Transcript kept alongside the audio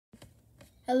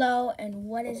Hello and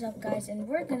what is up, guys? And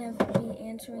we're gonna be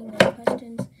answering the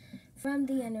questions from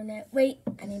the internet. Wait,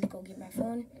 I need to go get my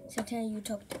phone. Santana, you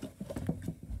talk to me.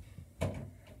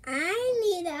 I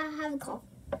need to have a call.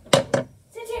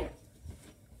 Santana!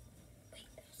 Wait,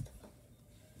 there's the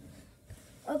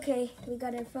phone. Okay, we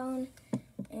got our phone.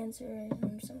 Answer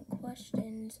some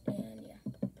questions and yeah.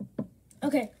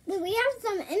 Okay. Wait, we have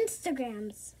some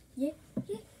Instagrams. Yeah.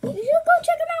 You should go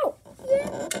check them out.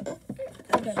 Yeah.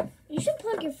 Okay. You should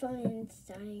plug your phone in. It's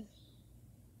dying.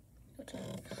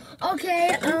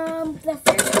 Okay, the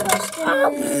first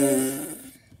question is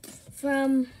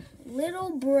from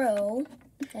Little Bro.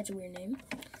 That's a weird name.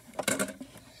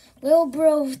 Little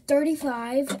Bro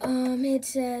 35. It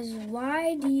says,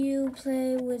 why do you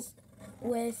play with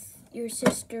your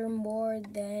sister more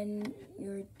than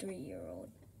your 3-year-old?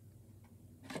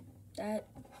 That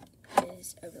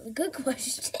is a really good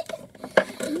question.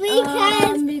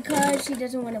 Because she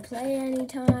doesn't want to play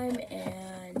anytime,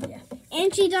 and yeah.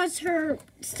 And she does her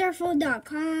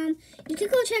starful.com. You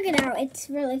should go check it out. It's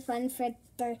really fun for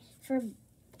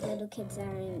little kids that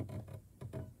aren't.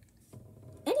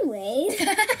 Anyways.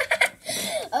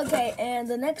 Okay, and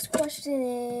the next question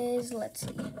is, let's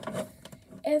see.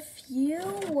 If you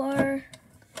were...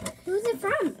 Who's it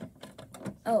from?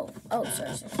 Oh,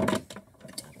 sorry.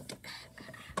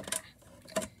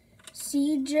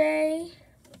 Cj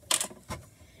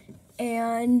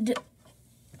and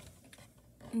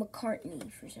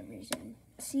McCartney for some reason.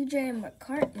 Cj and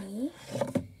McCartney,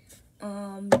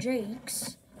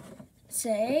 Jakes,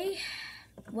 say,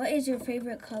 what is your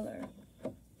favorite color?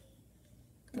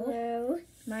 Blue.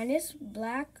 Mine is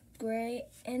black, gray,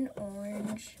 and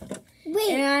orange.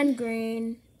 Wait. And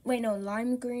green. Wait, no,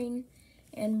 lime green,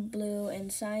 and blue,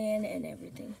 and cyan, and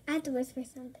everything. I have to whisper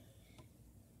something.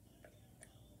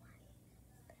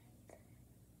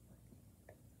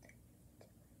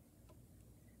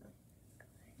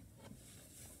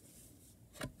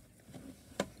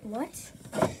 What?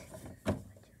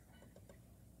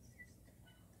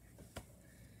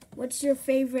 What's your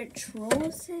favorite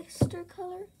troll sister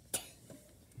color?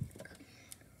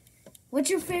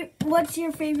 What's your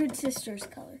favorite sister's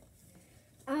color?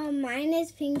 Mine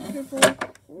is pink, purple,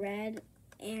 red,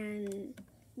 and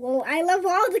well, I love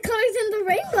all the colors in the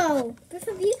rainbow. They're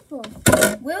so beautiful.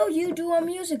 Will you do a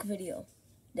music video?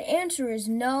 The answer is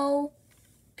no,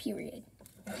 period.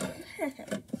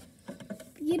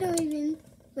 You don't even...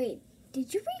 Wait,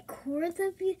 did you record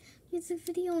the music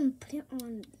video and put it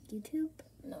on YouTube?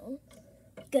 No.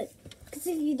 Good. Because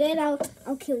if you did, I'll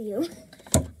kill you.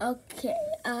 Okay.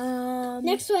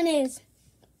 Next one is...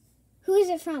 Who is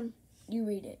it from? You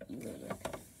read it.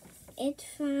 It's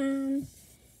from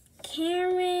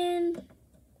Karen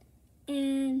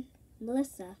and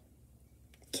Melissa.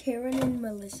 Karen and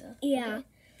Melissa. Yeah. Okay.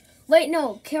 Wait,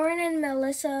 no. Karen and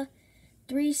Melissa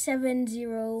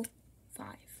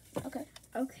 3705. Okay.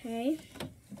 Okay.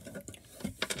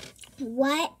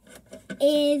 What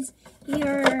is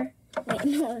your... Wait,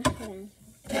 no, hold on.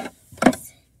 Do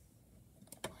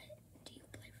you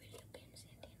play video games,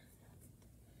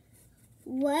 Santana?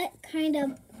 What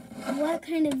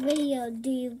kind of video do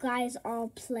you guys all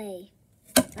play?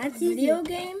 That's Video easy.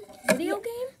 game? Video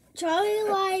game? Charlie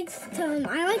likes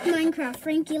I like Minecraft.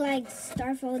 Frankie likes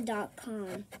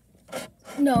starful.com.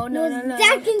 No.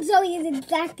 Zach and Zoe is it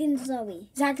Zach and Zoe.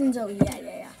 Zach and Zoe,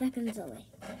 yeah. Zach and Zoe.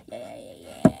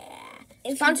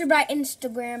 Yeah. Sponsored by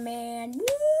Instagram, man.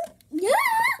 Yeah.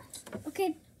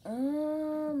 Okay.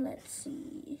 Let's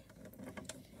see.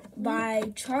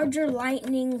 By Charger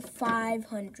Lightning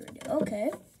 500.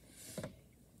 Okay.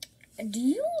 Do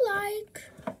you like...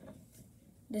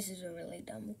 This is a really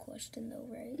dumb question, though,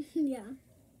 right? Yeah.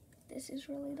 This is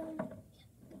really dumb.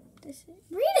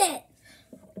 Read it.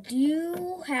 Do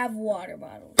you have water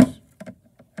bottles?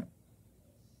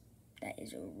 That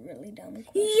is a really dumb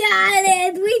question. Yeah,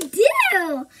 it is. We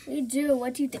do. We do.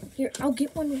 What do you think? Here, I'll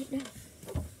get one right now.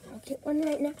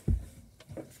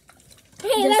 Hey,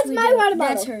 Yes, that's we my do. water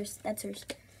bottle. That's hers. Let's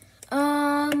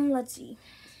see.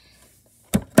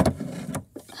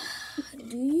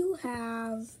 Do you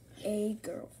have a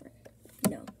girlfriend?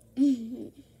 No.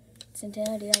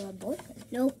 Santana, do you have a boyfriend?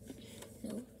 Nope.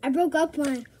 No. I broke up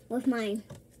with mine.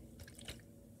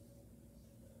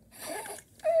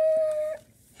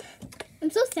 I'm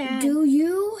so sad. Do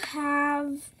you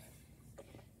have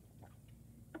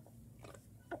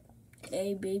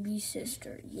a baby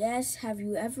sister? Yes. Have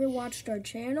you ever watched our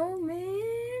channel,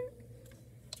 man?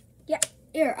 Yeah.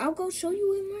 Here, I'll go show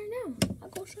you him right now.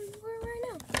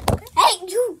 Okay. Hey,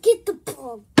 you get the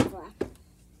ball.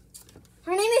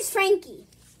 Her name is Frankie.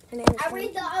 I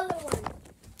read the other one.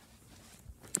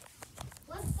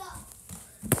 What's up?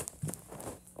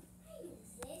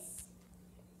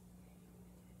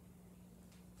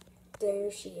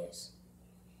 There she is.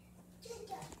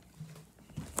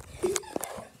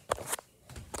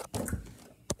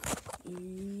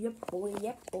 Yep, boy,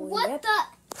 yep, boy, What yep. the?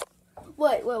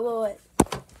 What?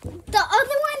 The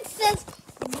other one says,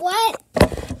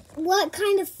 what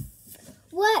kind of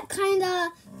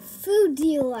food do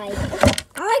you like?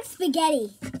 I like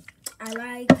spaghetti. I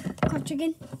like... Cooked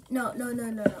chicken? No.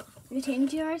 You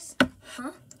change yours?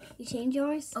 Huh? You change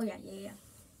yours? Oh, yeah.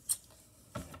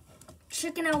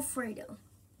 Chicken Alfredo.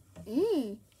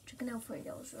 Chicken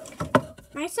Alfredo is really good, though.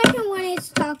 My second one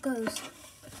is tacos.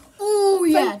 Oh,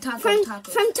 yeah, tacos.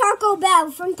 From Taco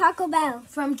Bell. From Taco Bell.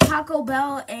 From Taco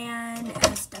Bell and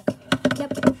Azteca.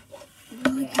 Yep.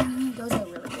 Yeah, those are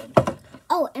really good.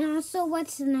 Oh, and also,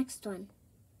 what's the next one?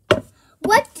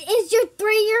 What is your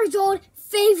 3-year-old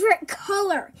favorite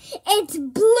color? It's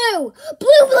blue.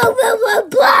 Blue, blue, blue, blue,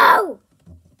 blue.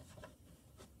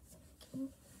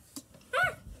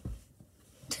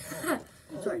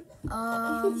 Sorry.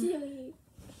 Oh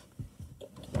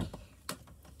my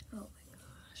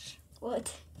gosh.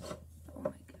 What? Oh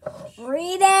my gosh.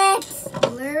 Read it.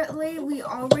 Literally, we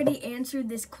already answered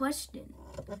this question.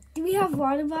 Do we have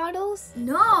water bottles?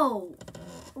 No.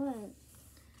 What?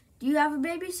 Do you have a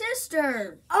baby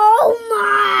sister? Oh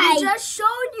my! I just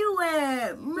showed you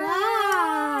it.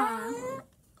 Yeah.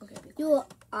 Okay. You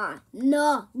are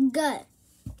no good.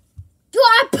 You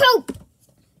are poop.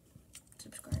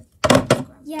 Subscribe.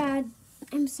 Yeah,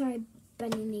 I'm sorry,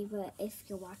 Bunny Neighbor, if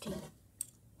you're watching.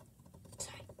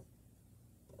 Sorry.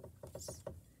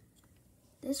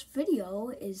 This video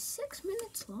is 6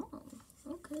 minutes long.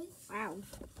 Okay. Wow.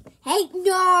 Hey,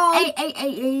 no!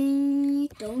 Hey.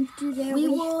 Don't do that. We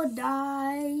will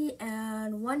die.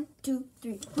 And 1, 2,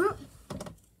 3.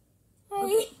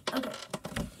 Hey. Okay.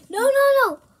 No.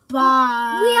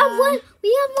 Bye. We have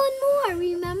one more,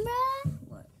 remember?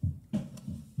 What?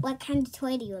 What kind of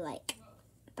toy do you like?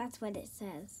 That's what it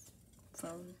says.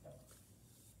 Phone.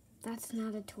 That's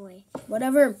not a toy.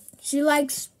 Whatever. She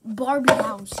likes Barbie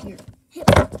house here.